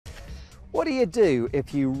What do you do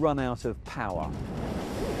if you run out of power?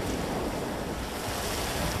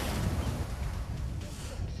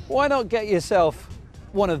 Why not get yourself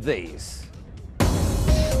one of these?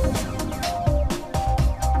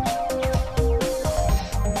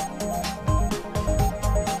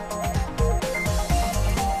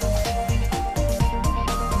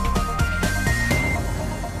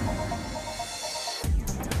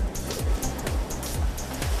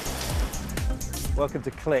 Welcome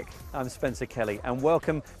to Click, I'm Spencer Kelly, and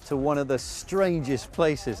welcome to one of the strangest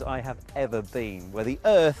places I have ever been, where the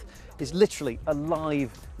Earth is literally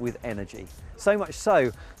alive with energy. So much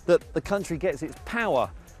so that the country gets its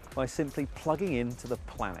power by simply plugging into the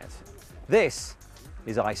planet. This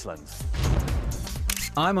is Iceland.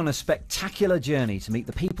 I'm on a spectacular journey to meet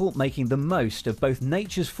the people making the most of both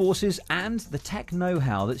nature's forces and the tech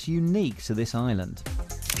know-how that's unique to this island.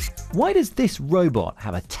 Why does this robot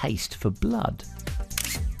have a taste for blood?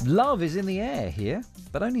 Love is in the air here,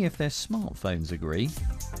 but only if their smartphones agree.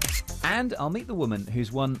 And I'll meet the woman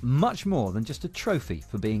who's won much more than just a trophy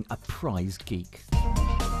for being a prize geek.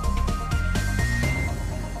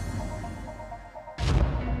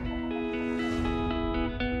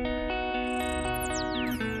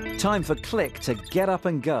 Time for Click to get up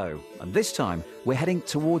and go, and this time we're heading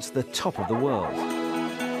towards the top of the world.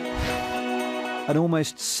 At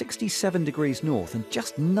almost 67 degrees north and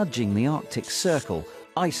just nudging the Arctic Circle,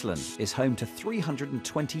 Iceland is home to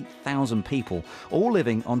 320,000 people, all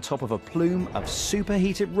living on top of a plume of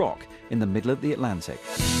superheated rock in the middle of the Atlantic.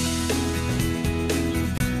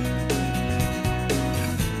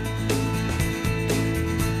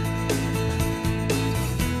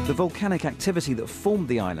 The volcanic activity that formed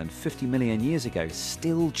the island 50 million years ago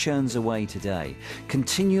still churns away today,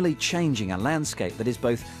 continually changing a landscape that is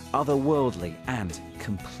both otherworldly and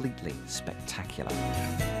completely spectacular.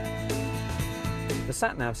 The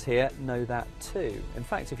sat-navs here know that too. In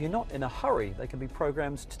fact, if you're not in a hurry, they can be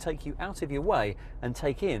programmed to take you out of your way and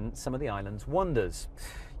take in some of the island's wonders.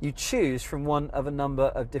 You choose from one of a number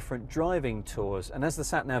of different driving tours, and as the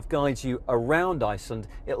sat-nav guides you around Iceland,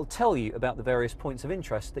 it'll tell you about the various points of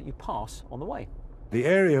interest that you pass on the way. The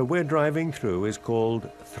area we're driving through is called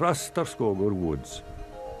Þrastarskógur Woods.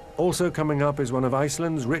 Also coming up is one of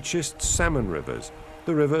Iceland's richest salmon rivers,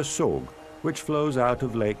 the River Sog, which flows out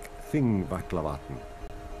of Lake Þingvallavatn.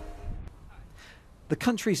 The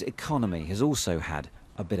country's economy has also had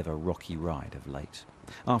a bit of a rocky ride of late.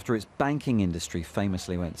 After its banking industry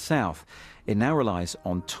famously went south, it now relies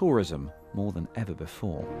on tourism more than ever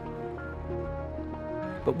before.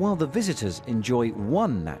 But while the visitors enjoy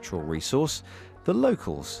one natural resource, the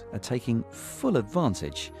locals are taking full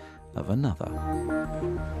advantage of another.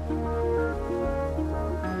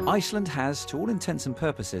 Iceland has, to all intents and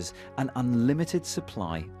purposes, an unlimited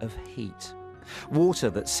supply of heat. Water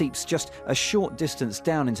that seeps just a short distance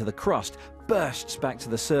down into the crust bursts back to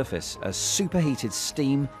the surface as superheated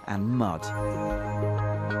steam and mud.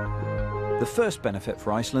 The first benefit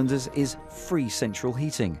for Icelanders is free central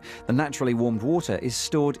heating. The naturally warmed water is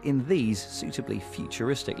stored in these suitably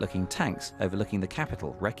futuristic-looking tanks overlooking the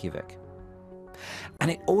capital, Reykjavik. And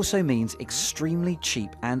it also means extremely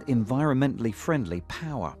cheap and environmentally friendly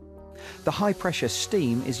power. The high-pressure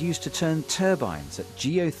steam is used to turn turbines at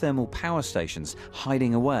geothermal power stations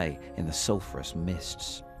hiding away in the sulphurous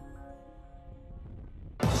mists.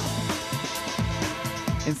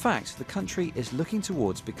 In fact, the country is looking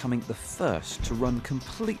towards becoming the first to run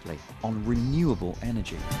completely on renewable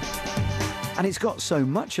energy. And it's got so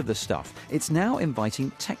much of the stuff, it's now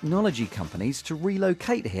inviting technology companies to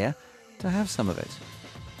relocate here to have some of it.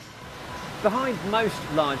 Behind most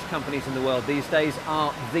large companies in the world these days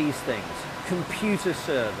are these things, computer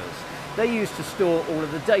servers. They're used to store all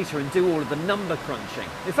of the data and do all of the number crunching.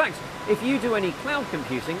 In fact, if you do any cloud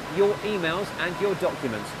computing, your emails and your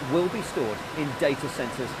documents will be stored in data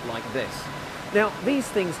centers like this. Now, these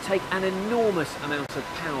things take an enormous amount of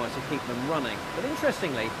power to keep them running, but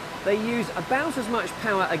interestingly, they use about as much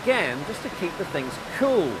power again just to keep the things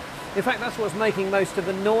cool. In fact, that's what's making most of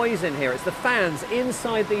the noise in here. It's the fans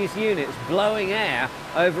inside these units blowing air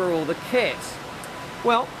over all the kit.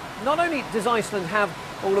 Well, not only does Iceland have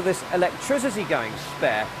all of this electricity going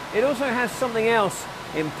spare, it also has something else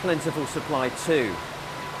in plentiful supply too: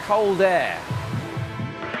 cold air.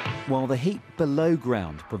 While the heat below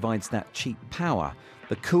ground provides that cheap power,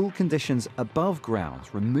 the cool conditions above ground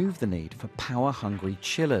remove the need for power-hungry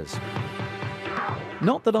chillers.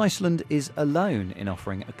 Not that Iceland is alone in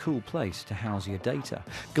offering a cool place to house your data.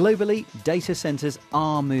 Globally, data centers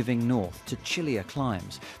are moving north to chillier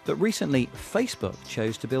climes, but recently Facebook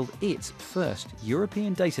chose to build its first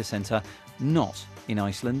European data center not in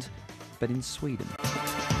Iceland, but in Sweden.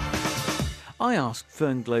 I asked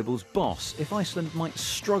Fern Global's boss if Iceland might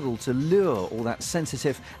struggle to lure all that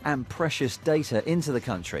sensitive and precious data into the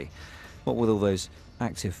country. What with all those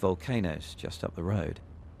active volcanoes just up the road.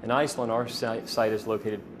 In Iceland, our site is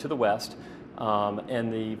located to the west,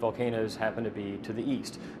 and the volcanoes happen to be to the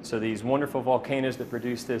east. So these wonderful volcanoes that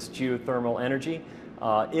produce this geothermal energy,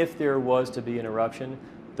 if there was to be an eruption,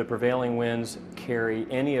 the prevailing winds carry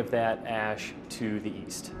any of that ash to the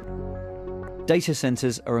east. Data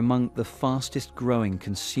centres are among the fastest growing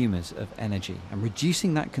consumers of energy, and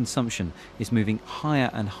reducing that consumption is moving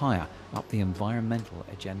higher and higher up the environmental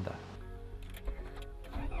agenda.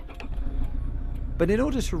 But in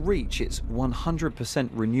order to reach its 100%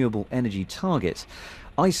 renewable energy target,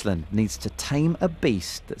 Iceland needs to tame a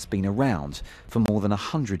beast that's been around for more than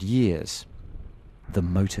 100 years: the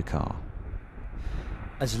motor car.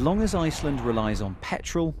 As long as Iceland relies on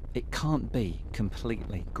petrol, it can't be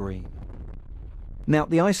completely green. Now,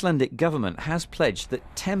 the Icelandic government has pledged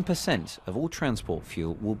that 10% of all transport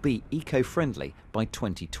fuel will be eco-friendly by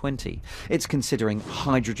 2020. It's considering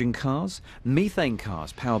hydrogen cars, methane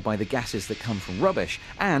cars powered by the gases that come from rubbish,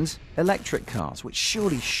 and electric cars, which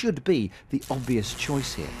surely should be the obvious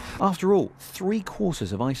choice here. After all,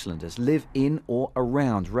 3/4 of Icelanders live in or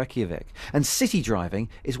around Reykjavik, and city driving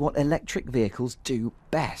is what electric vehicles do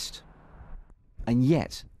best. And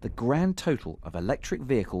yet, the grand total of electric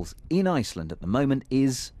vehicles in Iceland at the moment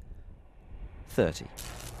is 30.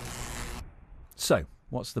 So,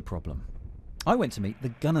 what's the problem? I went to meet the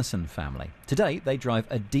Gunnarsson family. Today, they drive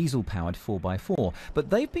a diesel-powered 4x4, but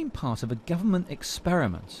they've been part of a government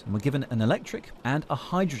experiment and were given an electric and a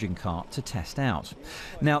hydrogen car to test out.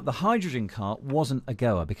 Now, the hydrogen car wasn't a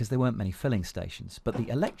goer because there weren't many filling stations, but the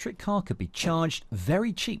electric car could be charged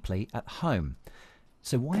very cheaply at home.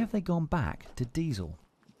 So why have they gone back to diesel?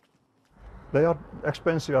 They are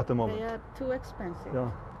expensive at the moment. They are too expensive. Yeah.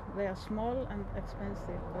 They are small and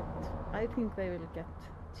expensive, but I think they will get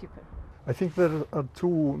cheaper. I think there are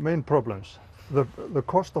two main problems. The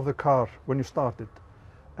cost of the car when you start it,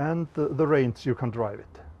 and the range you can drive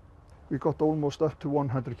it. We got almost up to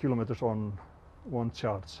 100 kilometers on one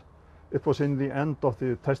charge. It was in the end of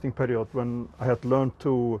the testing period when I had learned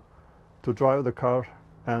to drive the car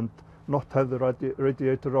and not have the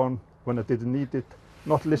radiator on when I didn't need it,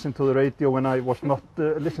 not listen to the radio when I was not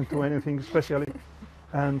listening to anything especially,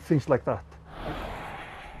 and things like that.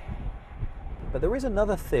 But there is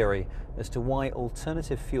another theory as to why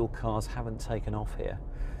alternative fuel cars haven't taken off here.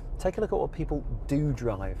 Take a look at what people do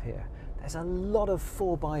drive here. There's a lot of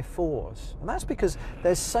 4x4s, and that's because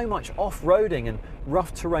there's so much off-roading and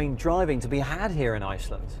rough terrain driving to be had here in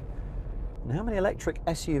Iceland. And how many electric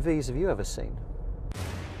SUVs have you ever seen?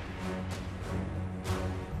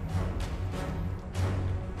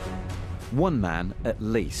 One man, at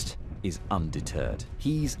least, is undeterred.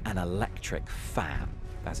 He's an electric fan,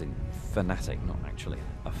 as in fanatic, not actually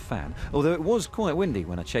a fan. Although it was quite windy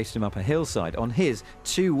when I chased him up a hillside on his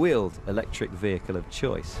two-wheeled electric vehicle of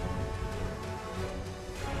choice.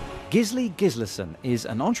 Gisli Gislason is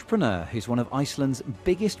an entrepreneur who's one of Iceland's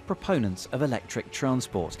biggest proponents of electric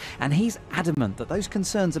transport, and he's adamant that those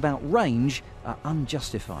concerns about range are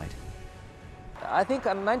unjustified. I think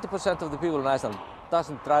 90% of the people in Iceland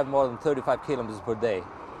doesn't drive more than 35 kilometers per day.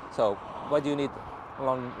 So why do you need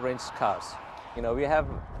long-range cars? You know, we have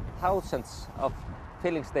thousands of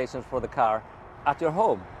filling stations for the car at your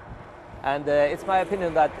home. And it's my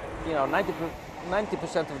opinion that, you know,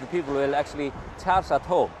 90% of the people will actually charge at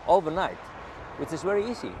home overnight, which is very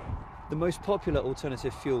easy. The most popular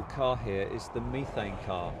alternative fuel car here is the methane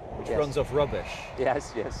car, which Yes. runs off rubbish.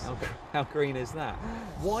 Yes, yes. How green is that?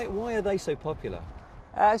 Why are they so popular?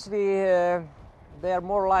 Actually, they are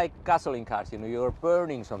more like gasoline cars, you know, you're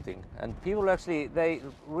burning something. And people actually, they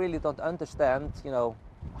really don't understand, you know,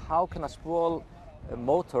 how can a small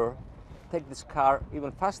motor take this car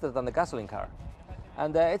even faster than the gasoline car?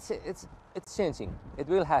 And it's changing. It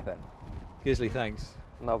will happen. Gisli, thanks.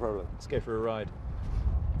 No problem. Let's go for a ride.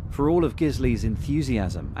 For all of Gisli's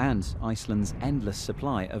enthusiasm and Iceland's endless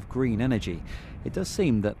supply of green energy, it does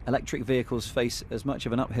seem that electric vehicles face as much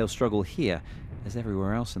of an uphill struggle here as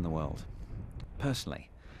everywhere else in the world. Personally,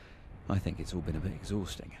 I think it's all been a bit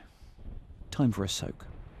exhausting. Time for a soak.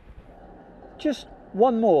 Just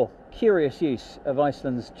one more curious use of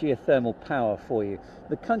Iceland's geothermal power for you.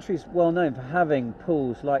 The country's well known for having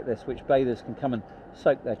pools like this which bathers can come and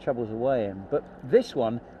soak their troubles away in, but this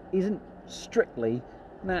one isn't strictly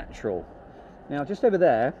natural. Now, just over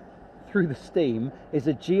there, through the steam, is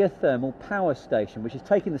a geothermal power station which is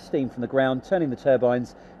taking the steam from the ground, turning the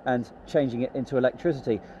turbines and changing it into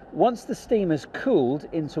electricity. Once the steam has cooled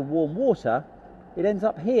into warm water, it ends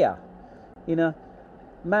up here in a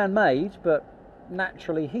man-made but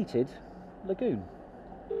naturally heated lagoon.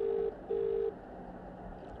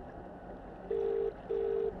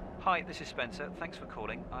 Hi, this is Spencer. Thanks for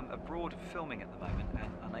calling. I'm abroad filming at the moment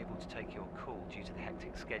and unable to take your call due to the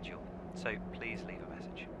hectic schedule. So please leave a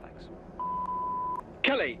message. Thanks.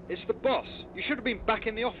 Kelly, it's the boss. You should have been back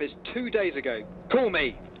in the office 2 days ago. Call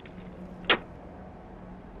me.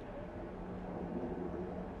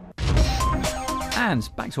 And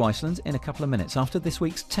back to Iceland in a couple of minutes after this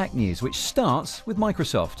week's tech news, which starts with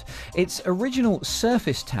Microsoft. Its original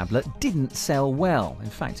Surface tablet didn't sell well. In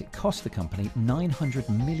fact, it cost the company $900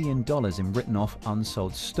 million in written-off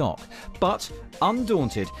unsold stock. But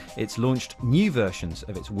undaunted, it's launched new versions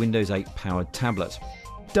of its Windows 8-powered tablet.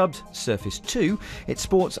 Dubbed Surface 2, it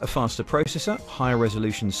sports a faster processor, higher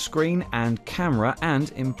resolution screen and camera,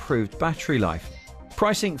 and improved battery life.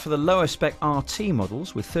 Pricing for the lower spec RT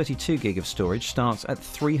models with 32GB of storage starts at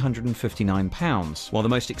 £359, while the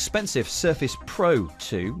most expensive Surface Pro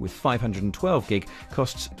 2 with 512GB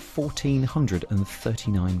costs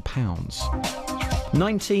 £1,439.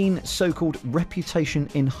 19 so-called reputation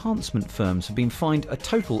enhancement firms have been fined a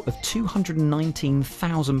total of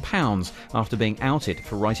 £219,000 after being outed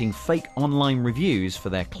for writing fake online reviews for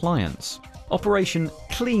their clients. Operation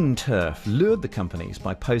Clean Turf lured the companies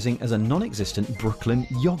by posing as a non-existent Brooklyn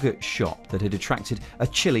yogurt shop that had attracted a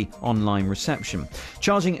chilly online reception.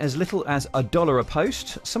 Charging as little as $1 a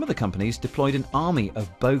post, some of the companies deployed an army of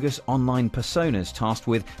bogus online personas tasked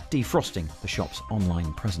with defrosting the shop's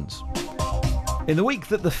online presence. In the week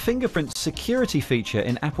that the fingerprint security feature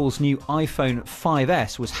in Apple's new iPhone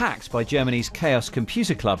 5S was hacked by Germany's Chaos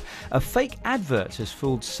Computer Club, a fake advert has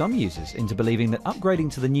fooled some users into believing that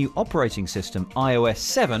upgrading to the new operating system iOS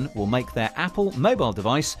 7 will make their Apple mobile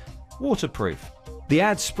device waterproof. The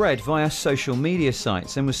ad spread via social media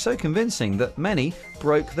sites and was so convincing that many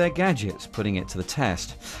broke their gadgets, putting it to the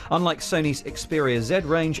test. Unlike Sony's Xperia Z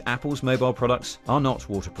range, Apple's mobile products are not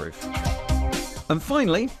waterproof. And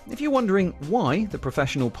finally, if you're wondering why the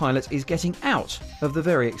professional pilot is getting out of the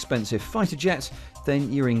very expensive fighter jet,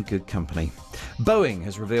 then you're in good company. Boeing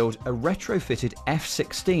has revealed a retrofitted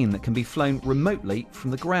F-16 that can be flown remotely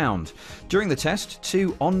from the ground. During the test,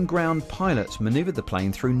 2 on-ground pilots manoeuvred the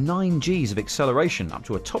plane through 9 Gs of acceleration up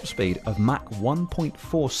to a top speed of Mach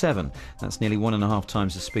 1.47. That's nearly 1.5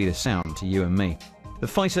 times the speed of sound to you and me. The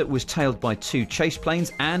fighter was tailed by 2 chase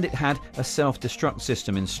planes and it had a self-destruct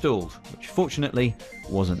system installed, which fortunately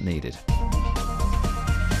wasn't needed.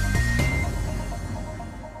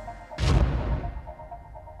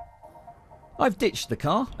 I've ditched the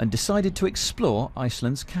car and decided to explore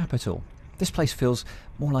Iceland's capital. This place feels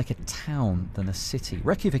more like a town than a city.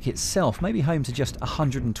 Reykjavik itself may be home to just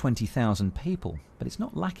 120,000 people, but it's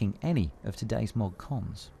not lacking any of today's mod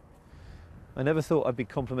cons. I never thought I'd be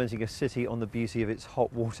complimenting a city on the beauty of its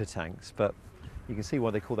hot water tanks, but you can see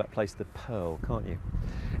why they call that place the Pearl, can't you?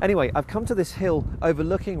 Anyway, I've come to this hill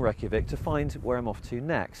overlooking Reykjavik to find where I'm off to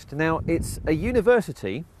next. Now, it's a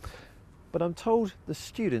university, but I'm told the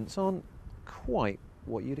students aren't quite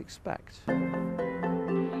what you'd expect. My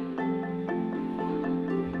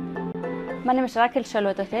name is Rakel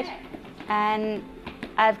Sölvadóttir, and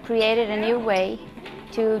I've created a new way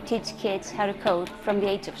to teach kids how to code from the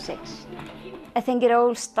age of 6. I think it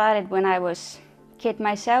all started when I was a kid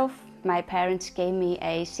myself. My parents gave me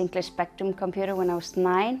a Sinclair Spectrum computer when I was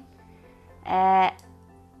 9. I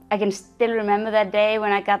can still remember that day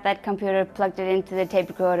when I got that computer, plugged it into the tape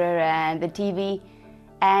recorder and the TV,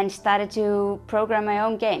 and started to program my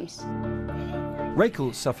own games.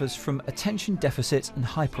 Rakel suffers from attention deficit and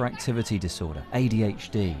hyperactivity disorder,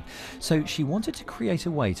 ADHD, so she wanted to create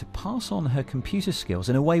a way to pass on her computer skills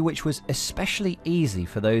in a way which was especially easy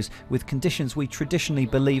for those with conditions we traditionally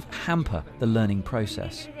believe hamper the learning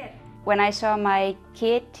process. When I saw my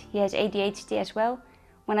kid, he has ADHD as well,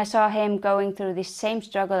 when I saw him going through the same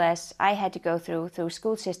struggle as I had to go through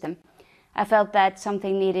school system, I felt that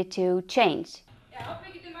something needed to change.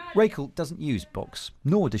 Rakel doesn't use books,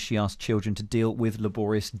 nor does she ask children to deal with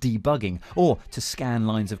laborious debugging or to scan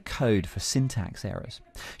lines of code for syntax errors.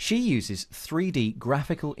 She uses 3D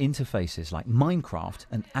graphical interfaces like Minecraft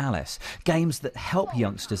and Alice, games that help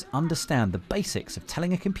youngsters understand the basics of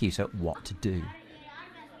telling a computer what to do.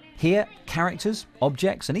 Here, characters,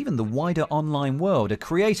 objects, and even the wider online world are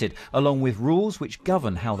created, along with rules which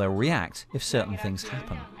govern how they'll react if certain things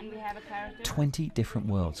happen. 20 different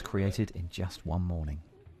worlds created in just one morning.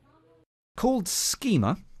 Called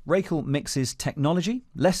Schema, Rakel mixes technology,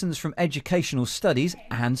 lessons from educational studies,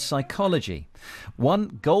 and psychology.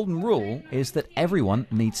 One golden rule is that everyone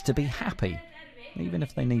needs to be happy, even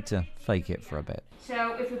if they need to fake it for a bit.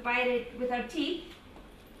 So if we bite it with our teeth,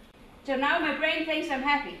 So now my brain thinks I'm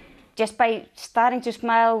happy. Just by starting to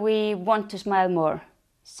smile, we want to smile more.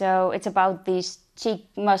 So it's about these cheek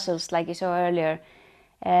muscles, like you saw earlier.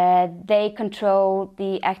 They control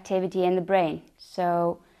the activity in the brain.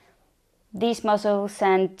 So these muscles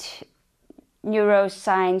send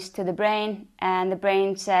neuroscience to the brain, and the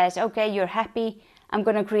brain says, okay, you're happy, I'm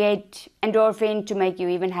going to create endorphin to make you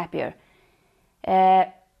even happier.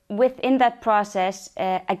 Within that process,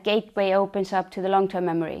 a gateway opens up to the long-term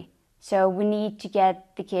memory. So we need to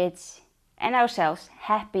get the kids and ourselves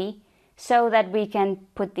happy so that we can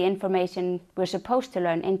put the information we're supposed to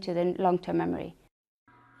learn into the long-term memory.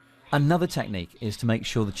 Another technique is to make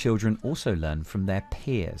sure the children also learn from their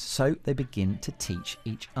peers, so they begin to teach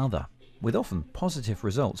each other, with often positive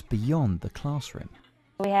results beyond the classroom.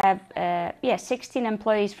 We have 16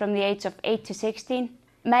 employees from the age of 8 to 16.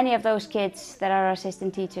 Many of those kids that are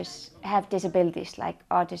assistant teachers have disabilities like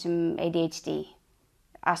autism, ADHD,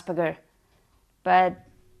 Asperger, but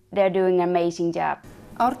they're doing an amazing job.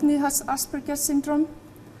 Árni has Asperger syndrome,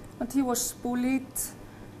 and he was bullied.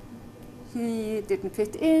 He didn't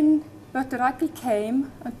fit in, but Rakel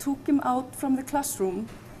came and took him out from the classroom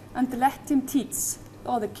and let him teach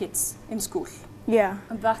other kids in school. Yeah.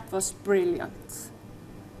 And that was brilliant.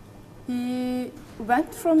 He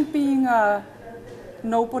went from being a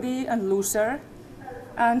nobody and loser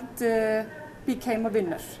and became a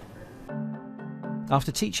winner.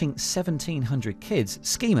 After teaching 1,700 kids,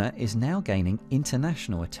 Schema is now gaining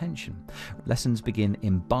international attention. Lessons begin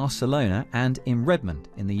in Barcelona and in Redmond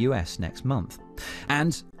in the US next month.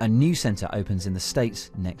 And a new centre opens in the States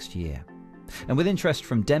next year. And with interest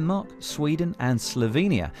from Denmark, Sweden and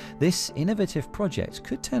Slovenia, this innovative project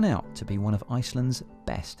could turn out to be one of Iceland's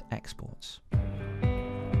best exports.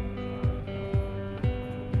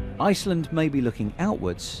 Iceland may be looking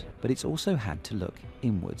outwards, but it's also had to look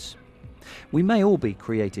inwards. We may all be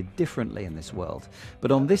created differently in this world,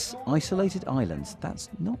 but on this isolated island, that's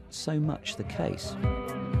not so much the case.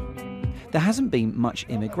 There hasn't been much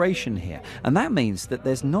immigration here, and that means that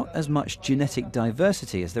there's not as much genetic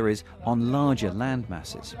diversity as there is on larger land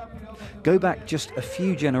masses. Go back just a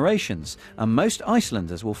few generations, and most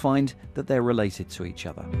Icelanders will find that they're related to each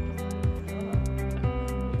other.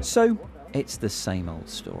 So, it's the same old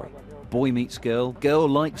story. Boy meets girl, girl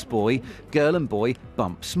likes boy, girl and boy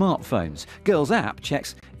bump smartphones. Girl's app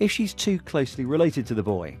checks if she's too closely related to the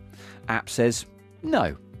boy. App says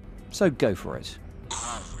no, so go for it.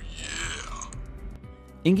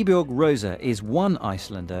 Ingibjörg Rosa is one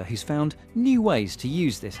Icelander who's found new ways to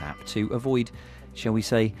use this app to avoid, shall we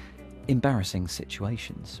say, embarrassing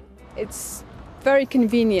situations. It's very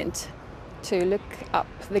convenient to look up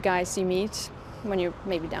the guys you meet when you're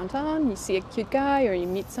maybe downtown, you see a cute guy or you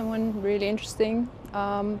meet someone really interesting.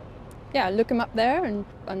 Look him up there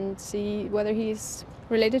and see whether he's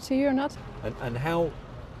related to you or not. And how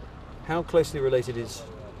closely related is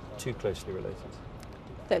too closely related?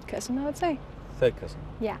 Third cousin, I would say. Third cousin?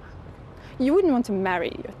 Yeah. You wouldn't want to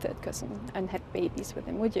marry your third cousin and have babies with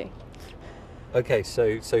him, would you? Okay,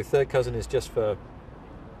 so third cousin is just for...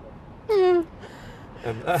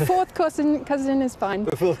 Fourth cousin is fine.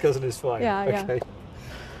 The fourth cousin is fine. Yeah, okay.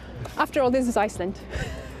 Yeah. After all, this is Iceland.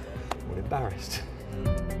 I'm embarrassed.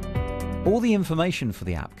 All the information for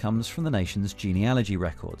the app comes from the nation's genealogy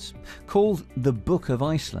records. Called the Book of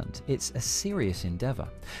Iceland, it's a serious endeavour.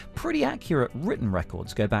 Pretty accurate written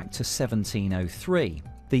records go back to 1703.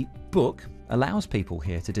 The book allows people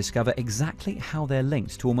here to discover exactly how they're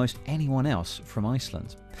linked to almost anyone else from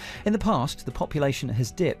Iceland. In the past, the population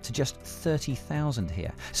has dipped to just 30,000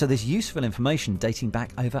 here, so there's useful information dating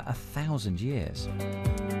back over 1,000 years.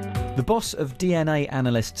 The boss of DNA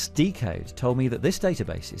analysts Decode told me that this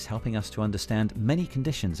database is helping us to understand many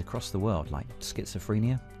conditions across the world, like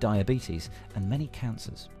schizophrenia, diabetes, and many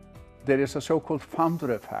cancers. There is a so-called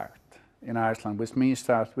founder effect in Iceland, which means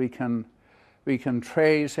that we can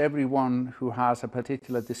trace everyone who has a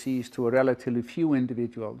particular disease to a relatively few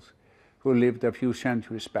individuals who lived a few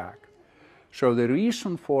centuries back. So the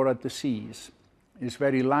reason for a disease is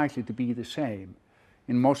very likely to be the same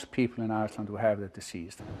in most people in Iceland who have the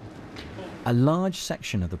disease. A large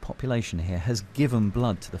section of the population here has given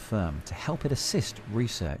blood to the firm to help it assist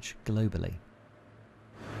research globally.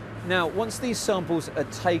 Now, once these samples are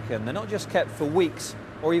taken, they're not just kept for weeks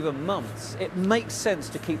or even months. It makes sense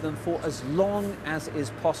to keep them for as long as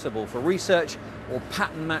is possible for research or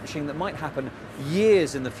pattern matching that might happen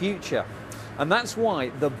years in the future. And that's why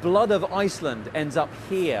the blood of Iceland ends up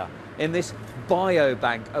here in this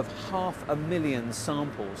biobank of 500,000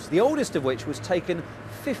 samples, the oldest of which was taken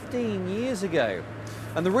 15 years ago.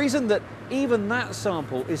 And the reason that even that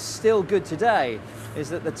sample is still good today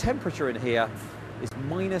is that the temperature in here is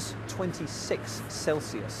minus 26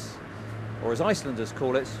 Celsius, or as Icelanders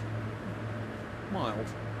call it, mild.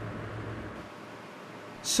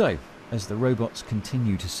 So, as the robots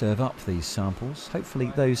continue to serve up these samples,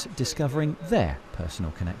 hopefully those discovering their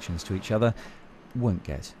personal connections to each other won't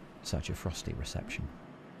get such a frosty reception.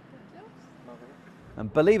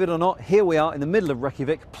 And believe it or not, here we are in the middle of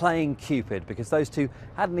Reykjavik playing Cupid, because those two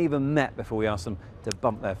hadn't even met before we asked them to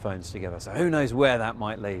bump their phones together. So who knows where that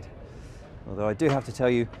might lead. Although I do have to tell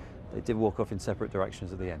you, they did walk off in separate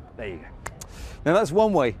directions at the end. There you go. Now that's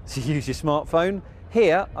one way to use your smartphone.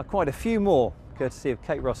 Here are quite a few more, courtesy of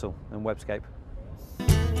Kate Russell and Webscape.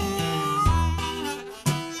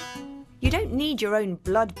 You don't need your own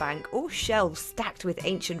blood bank or shelves stacked with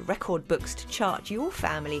ancient record books to chart your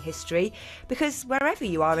family history, because wherever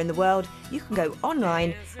you are in the world, you can go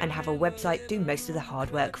online and have a website do most of the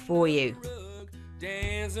hard work for you.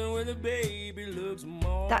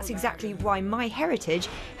 That's exactly why MyHeritage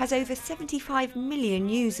has over 75 million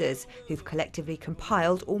users who've collectively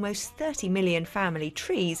compiled almost 30 million family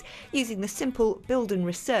trees using the simple build and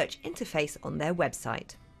research interface on their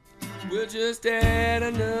website. We'll just add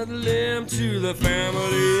another limb to the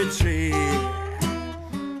family tree.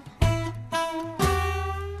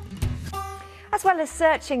 As well as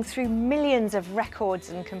searching through millions of records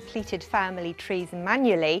and completed family trees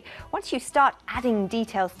manually, once you start adding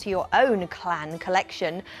details to your own clan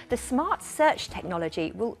collection, the smart search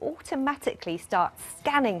technology will automatically start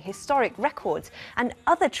scanning historic records and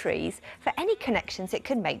other trees for any connections it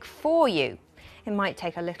can make for you. It might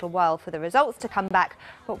take a little while for the results to come back,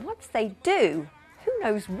 but once they do, who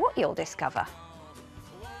knows what you'll discover.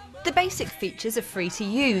 The basic features are free to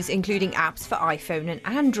use, including apps for iPhone and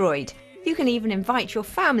Android. You can even invite your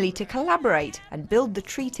family to collaborate and build the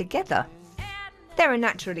tree together. There are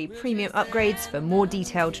naturally premium upgrades for more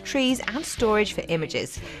detailed trees and storage for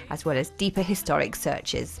images, as well as deeper historic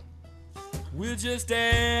searches. We'll just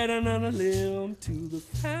add another limb to the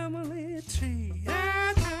family tree.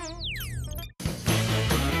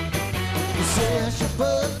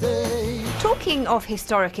 Talking of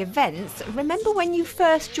historic events, remember when you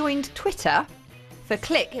first joined Twitter? For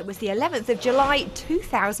Click, it was the 11th of July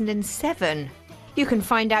 2007. You can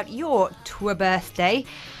find out your Twitter birthday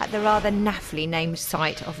at the rather naffly named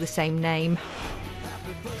site of the same name.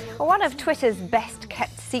 One of Twitter's best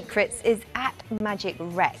kept secrets is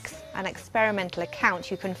 @MagicRex, an experimental account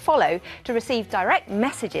you can follow to receive direct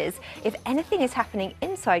messages if anything is happening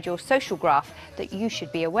inside your social graph that you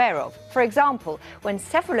should be aware of. For example, when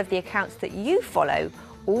several of the accounts that you follow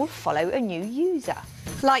all follow a new user.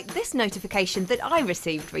 Like this notification that I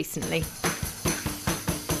received recently.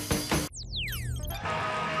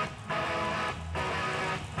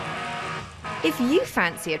 If you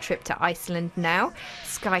fancy a trip to Iceland now,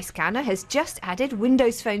 Skyscanner has just added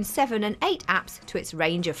Windows Phone 7 and 8 apps to its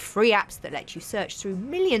range of free apps that let you search through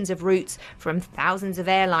millions of routes from thousands of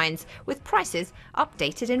airlines, with prices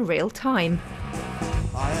updated in real time.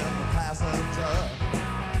 I am a passenger,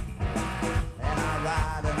 and I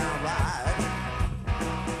ride and I ride.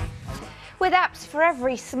 With apps for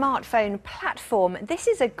every smartphone platform, this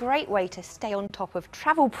is a great way to stay on top of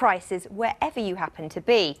travel prices wherever you happen to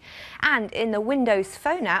be. And in the Windows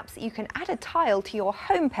Phone apps, you can add a tile to your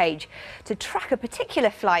homepage to track a particular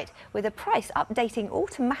flight with a price updating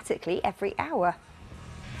automatically every hour.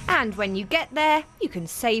 And when you get there, you can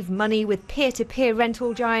save money with peer-to-peer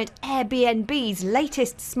rental giant Airbnb's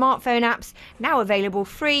latest smartphone apps, now available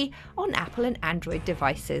free on Apple and Android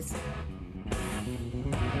devices.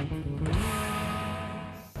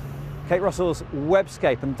 Kate Russell's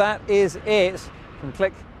Webscape, and that is it from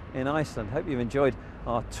Click in Iceland. Hope you've enjoyed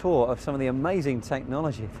our tour of some of the amazing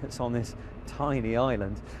technology that's on this tiny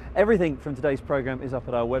island. Everything from today's programme is up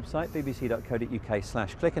at our website,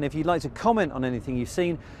 bbc.co.uk/click, and if you'd like to comment on anything you've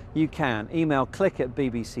seen, you can email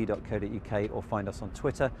click@bbc.co.uk or find us on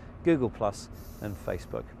Twitter, Google+ and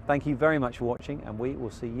Facebook. Thank you very much for watching, and we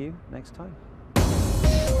will see you next time.